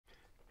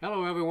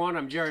Hello everyone,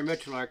 I'm Jerry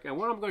Mitchell, and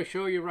what I'm going to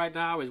show you right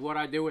now is what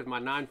I do with my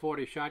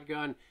 940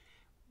 shotgun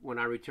when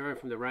I return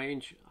from the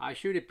range. I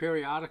shoot it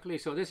periodically,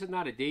 so this is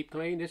not a deep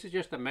clean. This is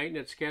just a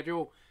maintenance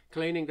schedule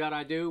cleaning that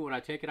I do when I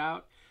take it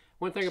out.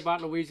 One thing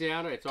about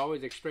Louisiana, it's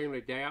always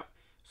extremely damp,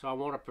 so I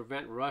want to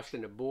prevent rust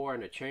in the bore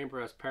and the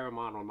chamber. As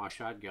paramount on my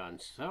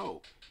shotguns.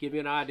 So, give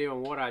you an idea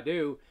on what I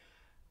do.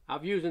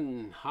 I've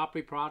using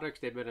Hopley products.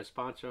 They've been a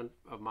sponsor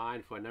of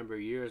mine for a number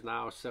of years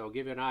now, so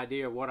give you an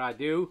idea of what I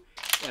do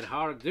and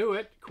how to do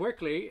it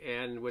quickly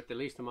and with the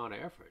least amount of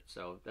effort.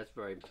 So that's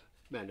very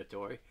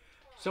mandatory.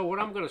 So what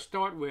I'm going to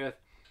start with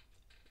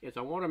is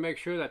I want to make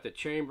sure that the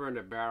chamber and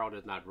the barrel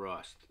does not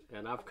rust.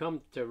 And I've come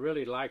to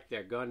really like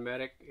their Gun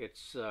Medic.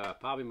 It's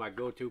probably my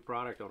go-to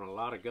product on a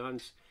lot of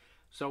guns.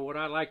 So what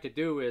I like to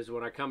do is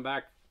when I come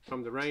back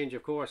from the range,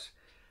 of course,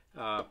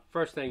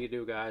 first thing you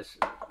do, guys,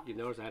 you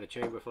notice I had a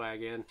chamber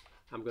flag in.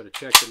 I'm going to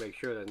check to make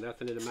sure there's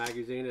nothing in the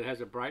magazine. It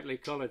has a brightly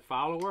colored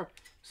follower,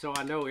 so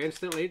I know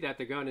instantly that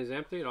the gun is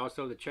empty. And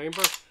also the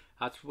chamber,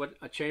 that's what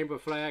a chamber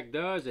flag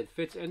does. It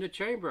fits in the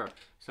chamber,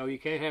 so you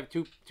can't have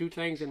two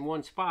things in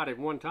one spot at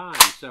one time.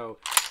 So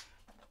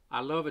I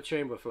love a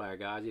chamber flag,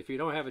 guys. If you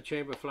don't have a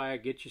chamber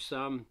flag, get you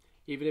some,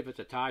 even if it's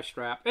a tie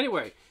strap.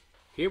 Anyway,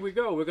 here we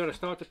go. We're going to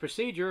start the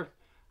procedure.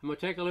 I'm going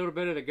to take a little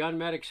bit of the Gun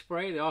Medic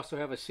spray. They also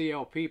have a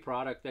CLP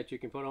product that you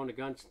can put on the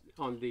guns,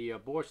 on the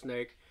bore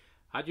snake.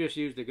 I just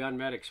use the Gun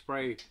Medic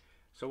spray.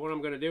 So what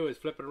I'm going to do is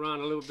flip it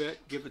around a little bit,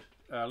 give it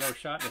a little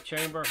shot in the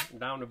chamber,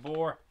 down the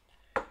bore.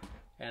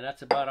 And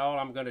that's about all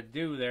I'm going to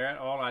do there,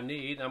 all I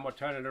need. I'm going to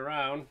turn it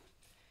around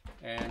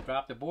and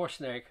drop the bore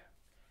snake.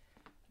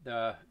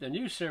 The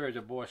new series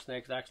of bore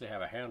snakes actually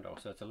have a handle,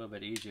 so it's a little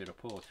bit easier to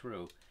pull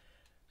through.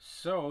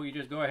 So you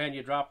just go ahead and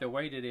you drop the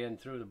weighted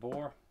end through the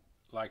bore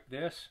like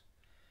this.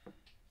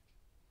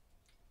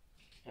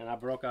 And I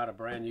broke out a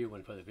brand new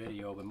one for the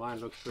video, but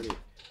mine looks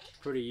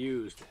pretty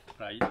used.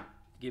 But I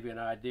give you an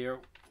idea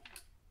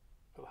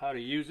of how to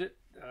use it.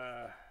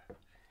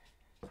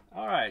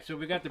 Alright, so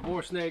we got the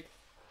bore snake.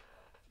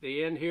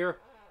 The end here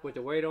with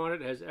the weight on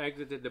it has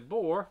exited the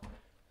bore.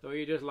 So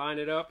you just line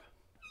it up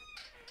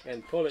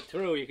and pull it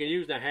through. You can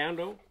use the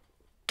handle.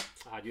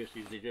 I just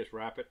usually just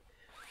wrap it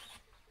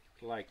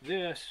like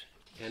this.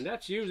 And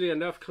that's usually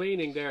enough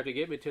cleaning there to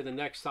get me to the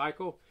next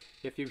cycle.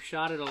 If you've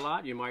shot it a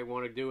lot, you might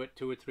want to do it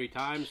 2 or 3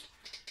 times.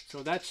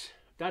 So that's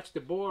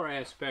the bore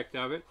aspect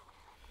of it.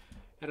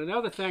 And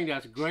another thing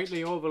that's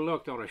greatly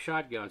overlooked on a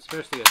shotgun,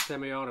 especially a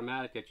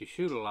semi-automatic that you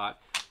shoot a lot,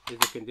 is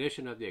the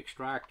condition of the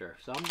extractor.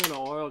 So I'm going to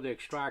oil the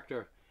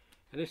extractor,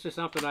 and this is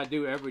something I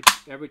do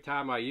every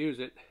time I use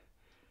it.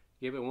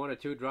 Give it 1 or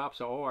 2 drops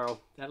of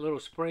oil. That little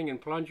spring and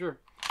plunger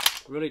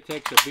really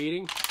takes a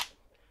beating.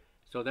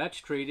 So that's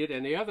treated.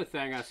 And the other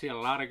thing I see a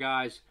lot of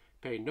guys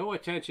pay no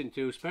attention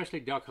to, especially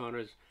duck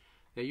hunters,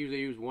 they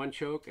usually use 1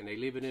 choke and they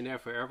leave it in there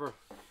forever.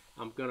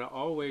 I'm going to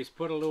always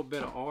put a little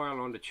bit of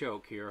oil on the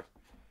choke here.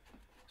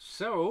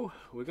 So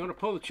we're going to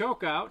pull the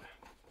choke out.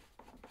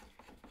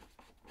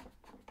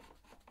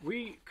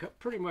 We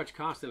pretty much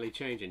constantly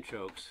changing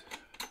chokes.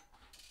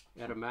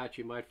 At a match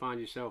you might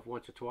find yourself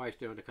once or twice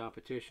during the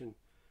competition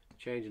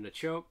changing the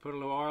choke, put a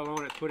little oil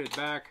on it, put it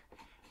back.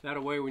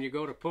 That way when you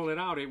go to pull it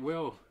out, it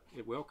will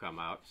come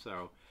out.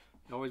 So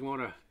you always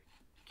want to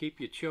keep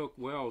your choke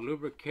well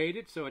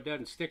lubricated so it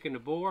doesn't stick in the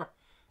bore.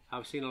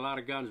 I've seen a lot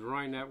of guns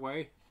running that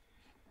way.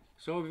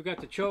 So we've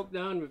got the choke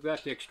done, we've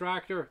got the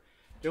extractor.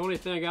 The only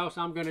thing else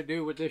I'm going to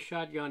do with this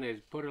shotgun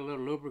is put a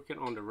little lubricant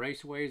on the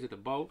raceways of the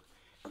bolt.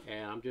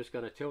 And I'm just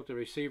going to tilt the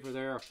receiver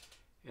there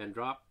and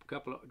drop a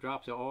couple of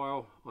drops of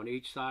oil on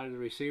each side of the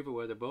receiver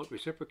where the bolt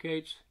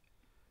reciprocates.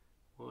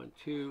 1,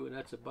 2, and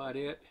that's about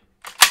it.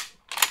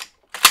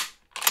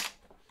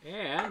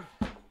 And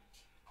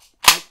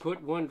I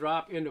put 1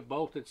 drop in the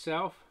bolt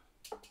itself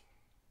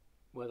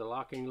where the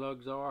locking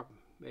lugs are.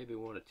 Maybe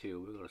 1 or 2.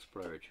 We're going to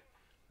splurge.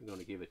 We're going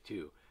to give it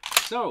 2.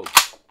 So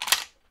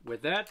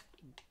with that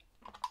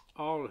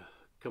all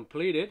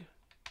completed,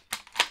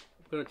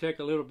 I'm going to take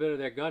a little bit of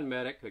that Gun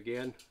Medic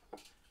again.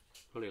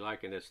 Really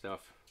liking this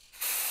stuff.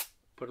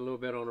 Put a little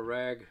bit on a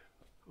rag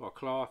or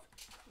cloth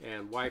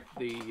and wipe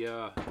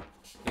the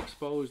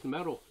exposed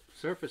metal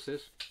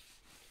surfaces.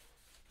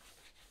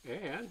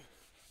 And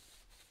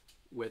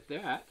with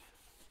that,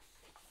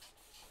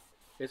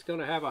 it's going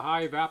to have a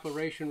high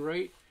evaporation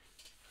rate,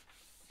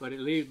 but it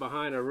leaves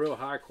behind a real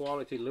high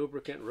quality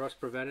lubricant, rust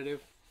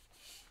preventative.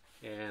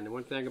 And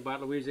one thing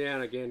about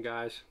Louisiana, again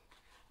guys,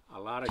 a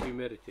lot of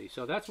humidity.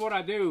 So that's what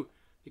I do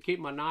to keep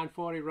my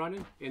 940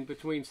 running in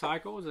between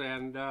cycles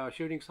and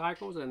shooting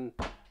cycles. And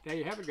there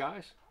you have it,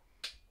 guys.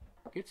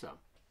 Get some.